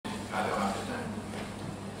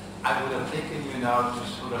I would have taken you now to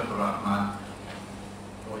Surah ArRahman.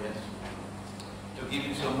 Oh yes. To give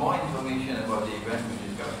you some more information about the event which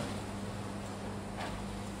is coming.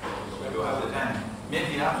 So you have the time.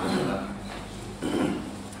 Maybe after Surah.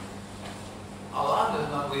 Allah does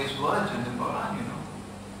not waste words in the Quran, you know.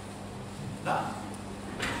 No.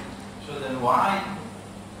 So then why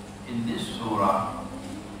in this surah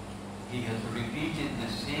he has repeated the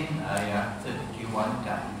same ayah 31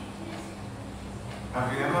 times?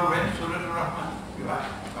 Have you ever read Surah ArRahman? You have?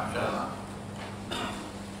 MashaAllah.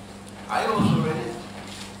 I also read it.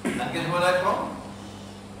 And guess what I found?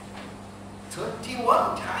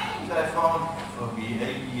 31 times I found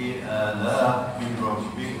فَبِأَيِّ آلَاءِ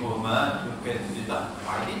رَبِّكُمَا تُكَذِّبَانِ.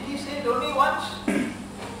 Why did he say it only once?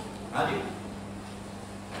 Have you?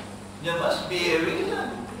 There must be a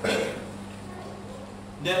reason.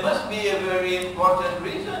 There must be a very important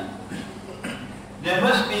reason. There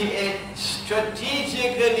must be a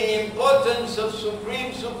strategically importance of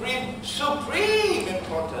supreme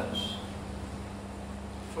importance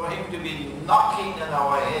for him to be knocking on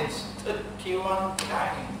our heads 31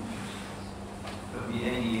 times.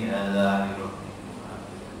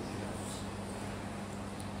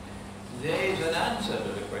 There is an answer to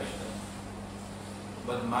the question,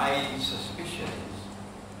 but my suspicion is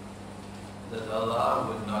that Allah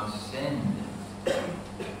would not send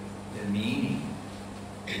the meaning,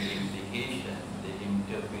 the implication, the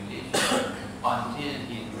interpretation until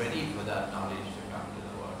He is ready for that knowledge to come to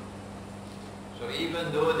the world. So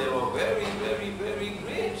even though there were very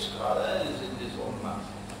great scholars in this ummah,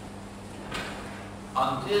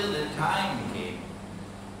 until the time came,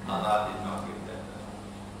 Allah did not give them the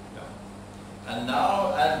knowledge. No. And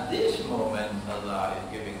now at this moment Allah is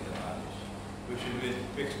giving the knowledge, which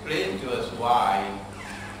will explain to us why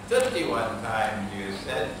 31 times you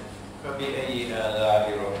said, فَبِأَيِّ آلَاءِ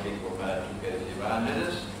رَبِّكُمَا تُكَذِّبَانِ. Let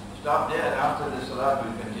us stop there, and after the salat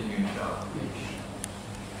we'll continue inshallah.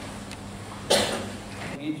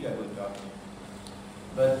 Each was talking,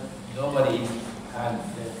 but nobody had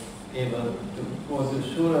able to go to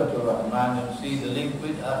Surah ArRahman and see the link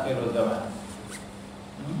with Akhir-ul-Zaman.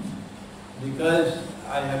 Because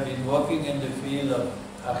I have been working in the field of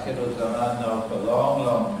Akhir-ul-Zaman now for a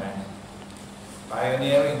long time,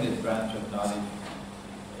 pioneering this branch of knowledge.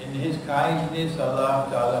 In His kindness, Allah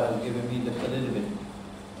Ta'ala has given me just a little bit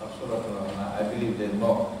of Surah ArRahman. I believe there's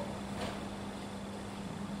more.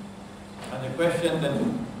 And the question that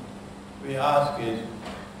we ask is,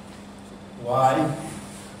 why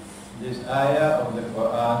this ayah of the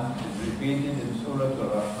Quran is repeated in Surah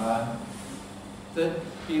ArRahman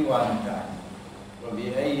 31 times?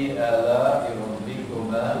 وَبِأَيِّ آلَاءِ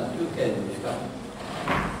رَبِّكُمَا تُكَذِّبَانِ.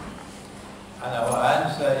 And our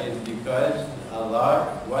answer is because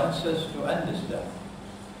Allah wants us to understand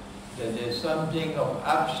that there's something of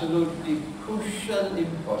absolutely crucial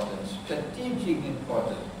importance, strategic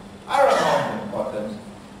importance, paramount importance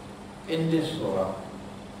in this surah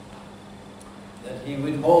that He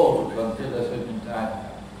withholds until a certain time.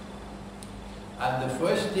 And the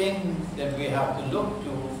first thing that we have to look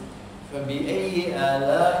to, فَبِأَيِّ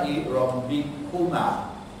آلَاءِ رَبِّكُمَا.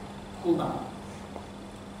 Kuma.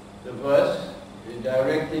 The verse is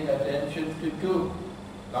directing attention to two,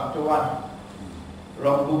 not to one.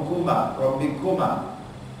 Rabbukuma, Rabbikuma.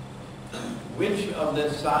 Which of the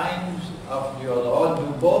signs of your Lord do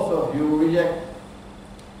both of you reject?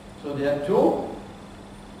 So there are two,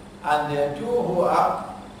 and there are two who are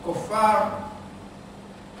kuffar.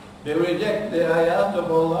 They reject the ayat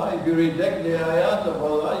of Allah. If you reject the ayat of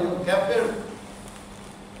Allah, you kafir.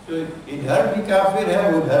 So idhar bhi kafir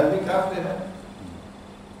hai, udhar bhi kafir hai.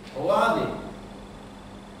 Who are they?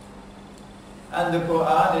 And the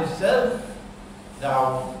Quran itself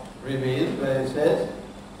now reveals where it says,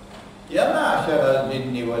 Ya ma'ashara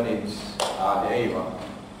al-jinni wal-ins. There you are.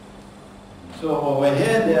 So over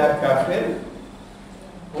here they are kafir,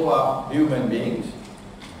 who are human beings,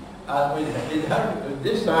 and with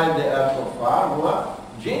this side they are kuffar, who are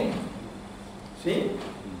jinn. See?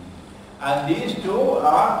 And these two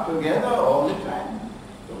are together all the time.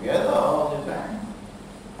 Together all the time.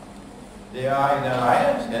 They are in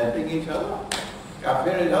alliance, helping each other.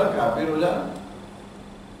 Kafir is all, kafir is all.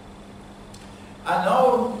 And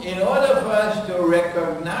now, in order for us to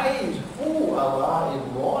recognize who Allah is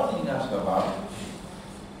warning us about,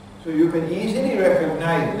 so you can easily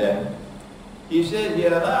recognize them, He says, Ya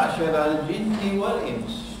ma'ashar al-jinni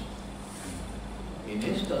wal-ins, in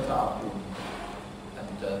istata'tum an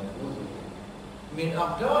tanfudhu min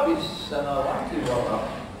aqdari as-samawati wal-ard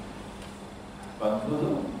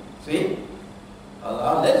fanfudhu. See?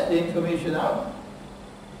 Allah lets the information out.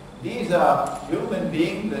 These are human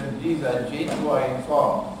beings and these are jinn who are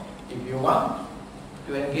informed. If you want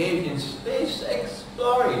to engage in space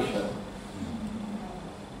exploration,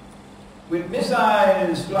 with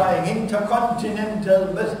missiles flying,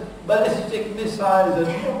 intercontinental ballistic missiles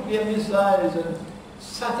and nuclear missiles and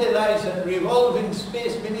satellites and revolving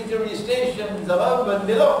space military stations above and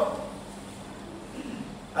below,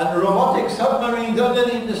 and robotic submarines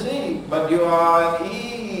underneath the sea. But you are an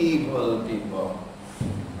evil people.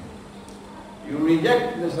 You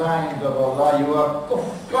reject the signs of Allah, you are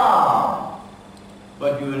kuffar,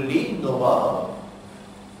 but you will lead the world.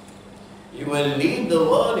 You will lead the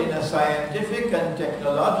world in a scientific and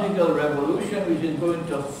technological revolution which is going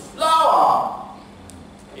to flower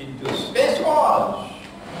into space wars.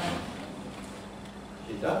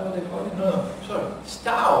 Is that what they call it? No, sorry,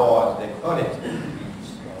 Star Wars they call it.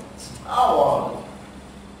 Star Wars.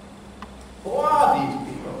 Who are these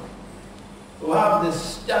people who have the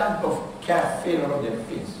stamp of kafir on their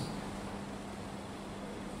face?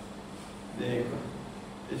 They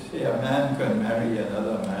say a man can marry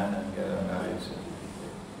another man and get a marriage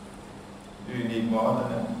certificate. Do you need more than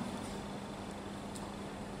that?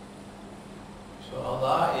 So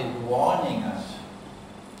Allah is warning us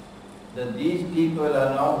that these people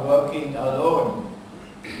are not working alone.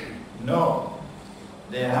 No,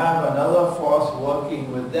 they have another force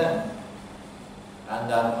working with them. And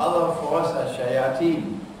that other force are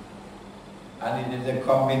shayateen. And it is a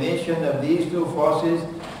combination of these two forces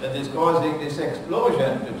that is causing this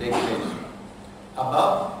explosion to take place.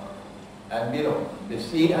 Above and below, the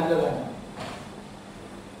sea and the land.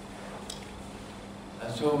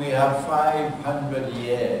 And so we have 500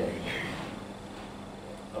 years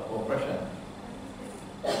of oppression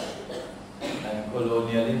and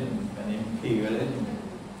colonialism and imperialism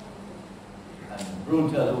and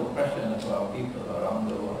brutal oppression of our people around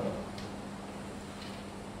the world.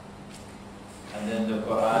 And then the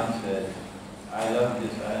Quran says, I love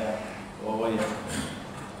this ayah, oh yeah.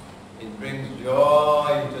 It brings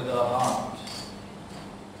joy to the heart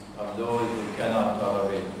of those who cannot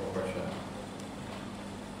tolerate oppression.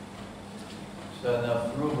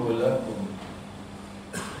 سَنَفْرُغُ لَكُمْ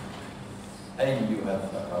أَيُّهَا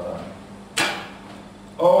الثَّقَلَانِ.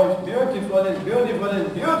 Oh, it's beautiful, it's beautiful,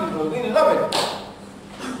 it's beautiful, we love it.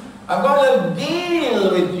 I'm going to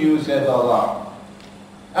deal with you, says Allah.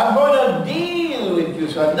 I'm going to deal with you.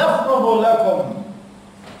 So, نَفْرُغُ لَكُمْ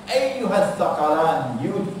أَيُّهَا الثَّقَلَانِ.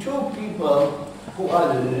 You two people who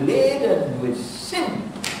are laden with sin.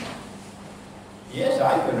 Yes,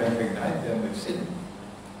 I can recognize them with sin.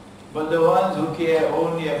 But the ones who care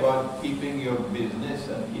only about keeping your business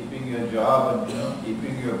and keeping your job and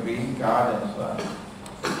keeping your green card and so on.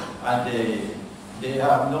 And they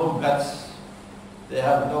have no guts. They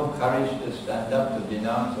have no courage to stand up to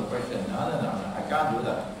denounce oppression. No, I can't do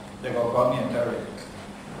that. They're going to call me a terrorist.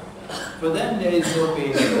 For them there is no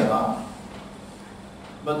pain in the heart.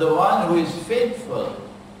 But the one who is faithful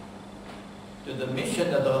to the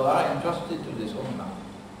mission that Allah entrusted to this ummah,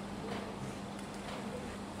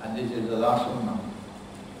 and this is the last ummah,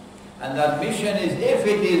 and that mission is, if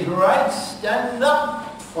it is right, stand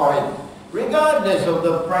up for it, regardless of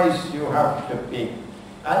the price you have to pay.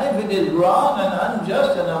 And if it is wrong and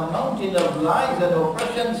unjust and a mountain of lies and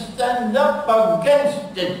oppression, stand up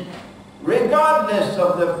against it, regardless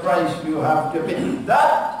of the price you have to pay.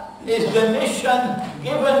 That is the mission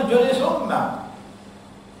given to this ummah.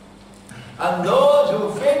 And those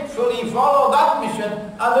who faithfully follow that mission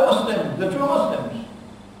are the Muslims, the true Muslims.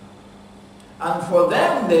 And for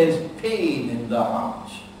them there is pain in the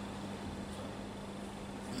heart.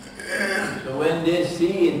 So when they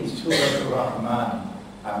see in Surah ArRahman,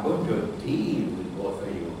 I'm going to deal with both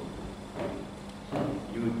of you.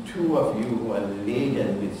 You two of you who are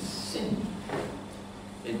laden with sin.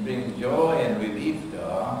 It brings joy and relief to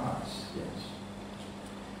our hearts, yes.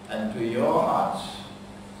 And to your hearts,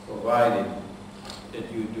 provided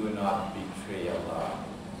that you do not betray Allah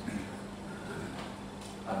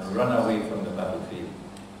and run away from the battlefield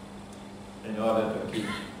in order to keep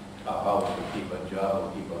a house, to keep a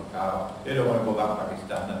job, to keep a car. They don't want to go back to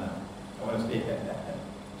Pakistan, no. I want to stay here.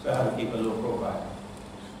 So I have to keep a low profile.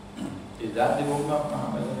 Is that the book of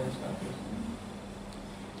Muhammad?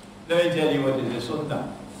 Let me tell you what is the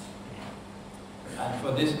Sunnah. And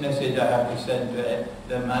for this message I have to send to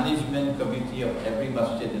the management committee of every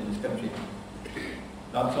masjid in this country.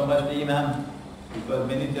 Not so much the Imam, because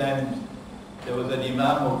many times there was an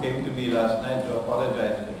Imam who came to me last night to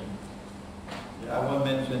apologize to me. I won't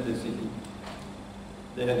mention the city.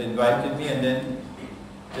 They had invited me and then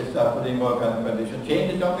they start putting all kinds of conditions.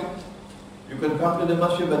 Change the topic. You can come to the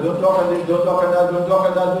masjid, but don't talk on this, don't talk on that, don't talk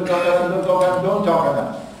on that, don't talk on that, don't talk on that, don't talk on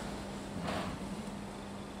that.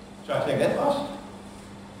 So I say, get lost.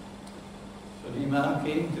 Imam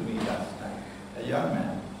came to me last time, a young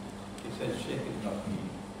man. He said, Sheikh, it's not me.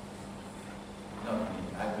 Not me.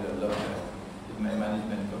 I would have loved that. It's my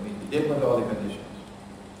management committee. They put all the conditions.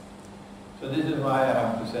 So this is why I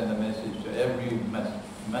have to send a message to every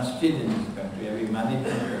masjid in this country, every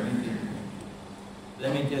management committee.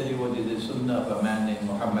 Let me tell you what is the sunnah of a man named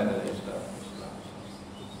Muhammad alayhi salatu.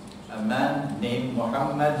 A man named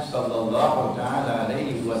Muhammad sallallahu ta'ala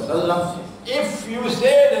alayhi wa sallam. If you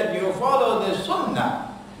say that you follow the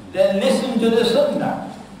sunnah, then listen to the sunnah.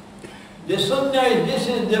 The sunnah is, this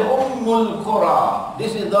is the Ummul Qura.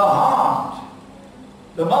 This is the heart,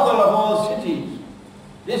 the mother of all cities.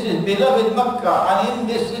 This is beloved Makkah, and in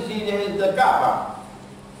this city there is the Kaaba.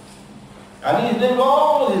 And he lived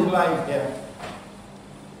all his life here.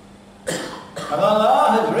 And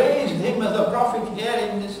Allah has raised him as a prophet here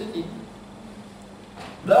in this city.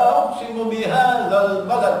 La uqsimu bihadha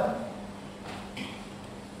al-balad.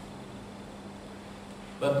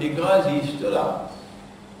 But because he stood up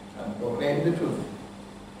and proclaimed the truth,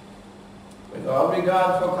 with all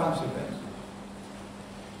regard for consequences,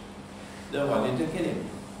 they wanted to kill him.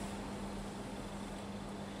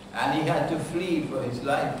 And he had to flee for his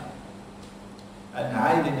life and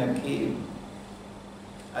hide in a cave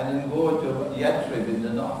and then go to Yathrib in the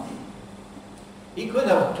north. He could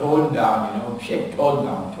have toned down, Sheikh, tone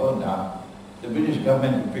down. The British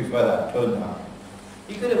government would prefer that, tone down.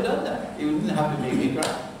 He could have done that. He wouldn't have to make me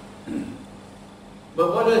cry.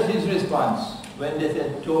 But what was his response when they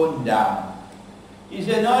said tone down? He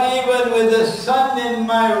said, not even with the sun in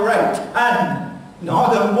my right hand, nor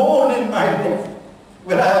the moon in my left,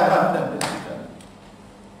 will I abandon this return.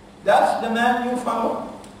 That's the man you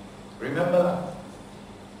follow. Remember that.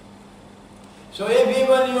 So if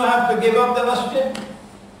even you have to give up the masjid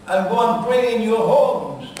and go and pray in your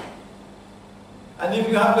homes, and if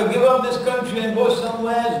you have to give up this country and go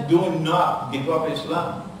somewhere else, do not give up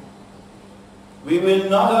Islam. We will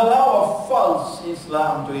not allow a false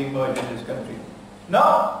Islam to emerge in this country.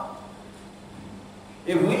 No.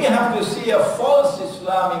 If we have to see a false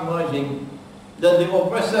Islam emerging that the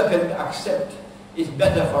oppressor can accept, it's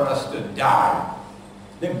better for us to die.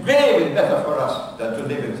 The grave is better for us than to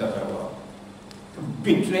live in such a world. To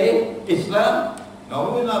betray Islam? No,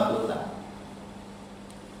 we will not do that.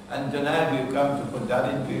 And tonight we come to put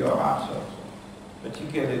that into your hearts also.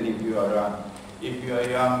 Particularly if you are young. If you are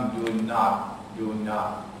young, do not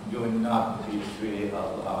betray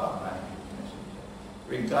Allah and His Messenger,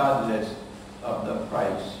 regardless of the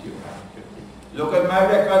price you have to pay. Look at my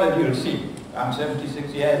record and you'll see. I'm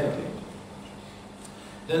 76 years of age.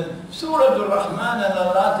 Then Surah ArRahman, and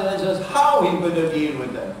Allah tells us how He's going to deal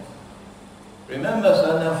with them. Remember,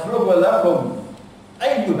 سَنَفْرُغُ لَكُمْ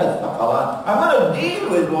أَيُّهَا الثَّقَلَانِ. I'm going to deal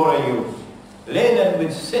with more of you, laden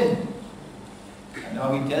with sin. And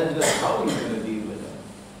now He tells us how He's going to deal with them.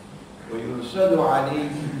 وَيُرْسَلُ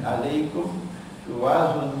عَلَيْكُمْ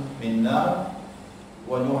شُوَازٌ مِّن نَارٍ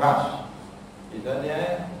وَنُحَاسٌ. Is that the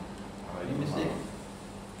ayah? Any mistake?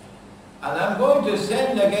 And I'm going to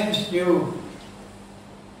send against you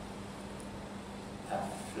a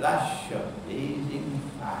flash of blazing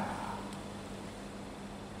fire.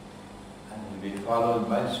 And it will be followed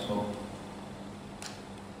by smoke.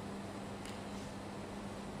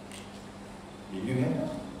 Did you get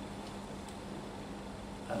that?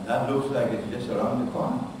 And that looks like it's just around the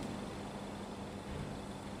corner.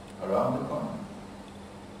 Around the corner.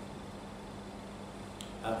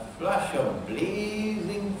 A flash of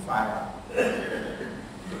blazing fire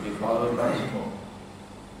to be followed by smoke.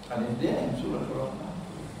 And it's there in Surah ArRahman.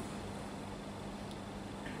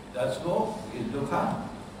 That smoke is Dukhan,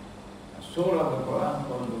 a surah of the Quran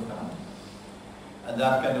called Dukhan. And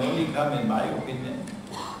that can only come, in my opinion,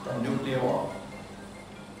 from nuclear war.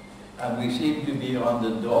 And we seem to be on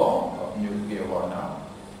the door of nuclear war now.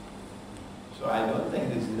 So I don't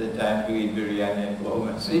think this is the time to eat biryani and go home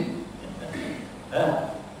and sleep.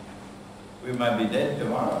 We might be dead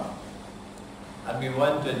tomorrow. And we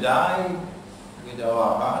want to die with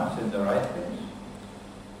our hearts in the right place.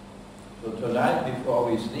 So tonight, before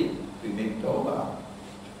we sleep, we make tawbah.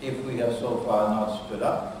 If we have so far not stood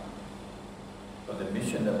up for the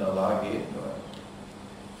mission that Allah gave to us.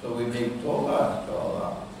 So we make tawbah to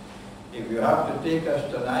Allah. If you have to take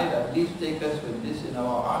us tonight, at least take us with this in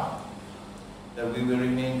our heart, that we will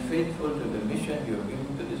remain faithful to the mission you have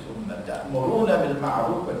given to this ummah. تَأْمُرُونَ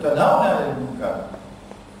بِالْمَعْرُوفِ وَتَنْهَوْنَ عَنِ الْمُنكَرِ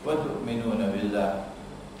وَتُؤْمِنُونَ بِاللَّهِ.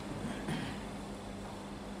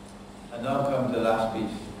 And now comes the last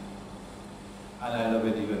piece. And I love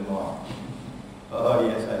it even more. Oh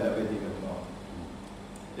yes, I love it even more.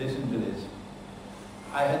 Listen to this.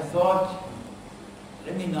 I had thought,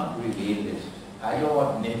 let me not reveal this. I don't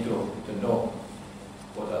want NATO to know.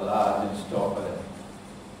 what Allah has in store for them.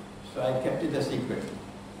 So I kept it a secret.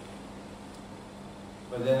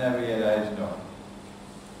 But then I realized, no.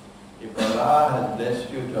 If Allah has blessed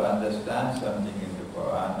you to understand something in the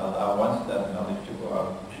Quran, Allah wants that knowledge to go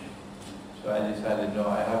out. So I decided, no,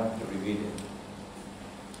 I have to reveal it.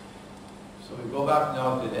 So we go back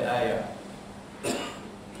now to the ayah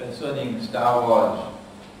concerning Star Wars,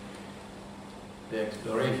 the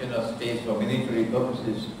exploration of space for military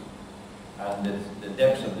purposes, and the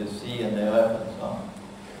depths of the sea and the earth and so on.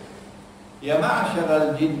 يا معشر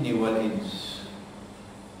الجن والإنس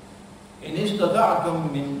إن استطعتم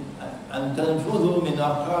من أن تنفذوا من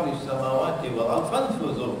أقطار السماوات والأرض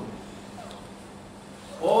فانفذوا.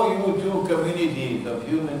 O you two communities of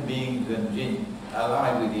human beings and jinn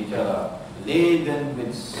allied with each other, laden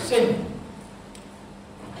with sin,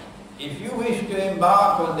 if you wish to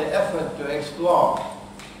embark on the effort to explore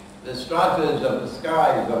the stratas of the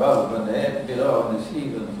skies above and the earth below and the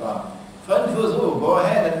seas and so on, فانفذوا, go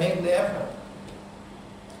ahead and make the effort.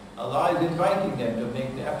 Allah is inviting them to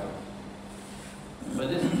make the effort. But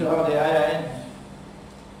listen to how the ayah ends.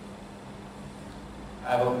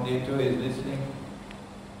 I hope they too is listening.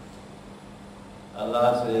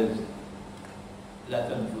 Allah says, لا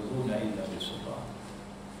تنفذون إلا بالسلطان.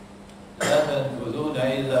 لا تنفذون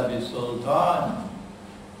إلا بالسلطان.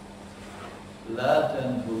 لا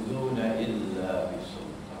تنفذون إلا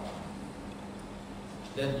بالسلطان.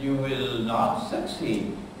 That you will not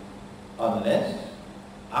succeed unless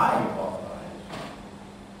I authorize.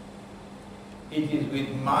 It is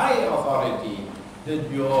with my authority that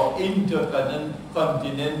your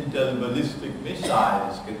intercontinental ballistic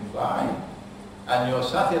missiles can fly, and your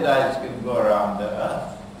satellites can go around the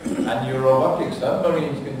earth, and your robotic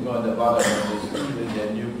submarines can go on the bottom of the sea with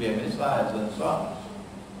their nuclear missiles and so on.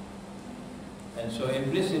 And so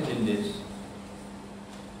implicit in this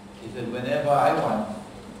is that whenever I want,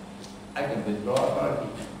 I can withdraw authority.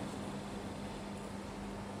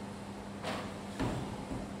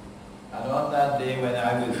 And on that day when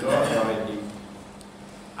I withdraw authority,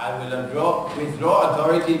 I will withdraw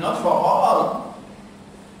authority not for all,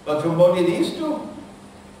 but from only these two.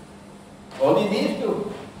 Only these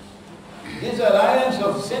two. This alliance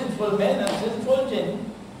of sinful men and sinful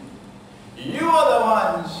jinn. You are the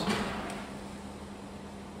ones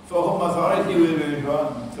for whom authority will be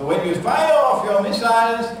withdrawn. So when you fire off your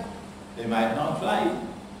missiles, they might not fly.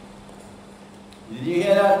 Did you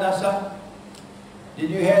hear that, NASA? Did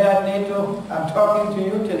you hear that, NATO? I'm talking to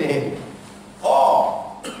you today.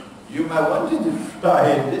 Or you might want it to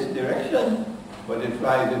fly in this direction, but it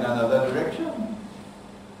flies in another direction.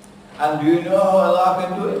 And do you know how Allah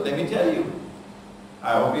can do it? Let me tell you.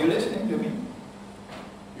 I hope you're listening to me.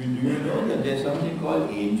 Do you know that there's something called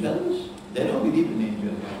angels? They don't believe in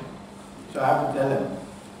angels. So I have to tell them.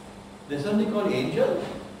 There's something called angels.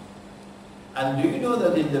 And do you know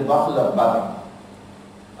that in the Battle of Badr,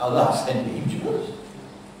 Allah sent angels?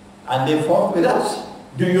 And they fought with us.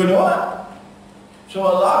 Do you know that? So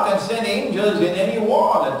Allah can send angels in any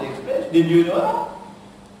war that takes place. Did you know that?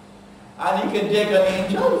 And He can take an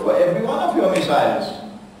angel for every one of your missiles.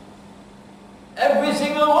 Every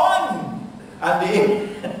single one. And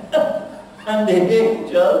the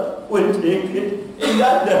angel will take it in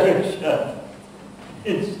that direction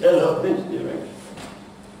instead of this direction.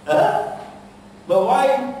 Huh? But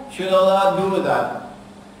why should Allah do that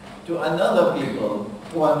to another people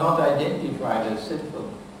who are not identified as sinful?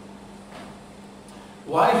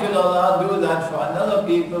 Why should Allah do that for another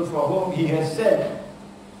people for whom He has said,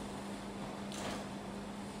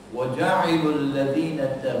 وَجَعِلُ الَّذِينَ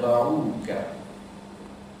اتَّبَعُوكَ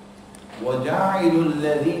وَجَعِلُ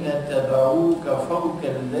الَّذِينَ اتَّبَعُوكَ فَوْقَ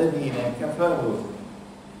الَّذِينَ كَفَرُوا.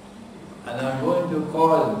 And I'm going to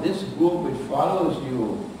call this group which follows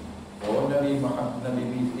you, O Nabi Muhammad,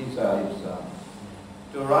 Nabi Isa,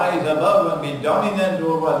 to rise above and be dominant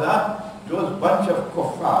over those bunch of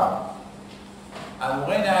kuffar. And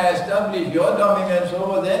when I establish your dominance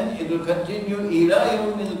over them, it will continue ila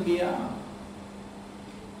yawmil qiyamah.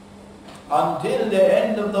 Until the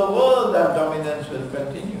end of the world, that dominance will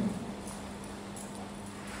continue.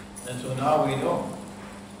 And so now we know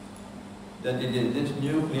that it is this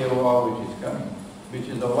nuclear war which is coming, which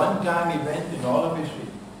is a one-time event in all of history.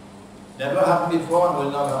 Never happened before and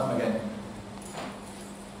will not happen again.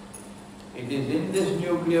 It is in this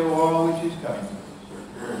nuclear war which is coming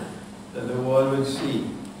that the world will see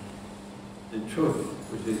the truth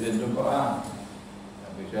which is in the Quran,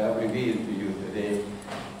 and which I have revealed to you today.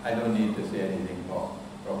 I don't need to say anything more.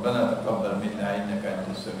 ربنا تقبل منا إنك أنت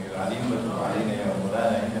السميع العليم وتب علينا يا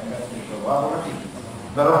مولانا إنك أنت التواب الرحيم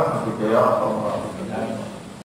برحمتك يا أرحم الراحمين.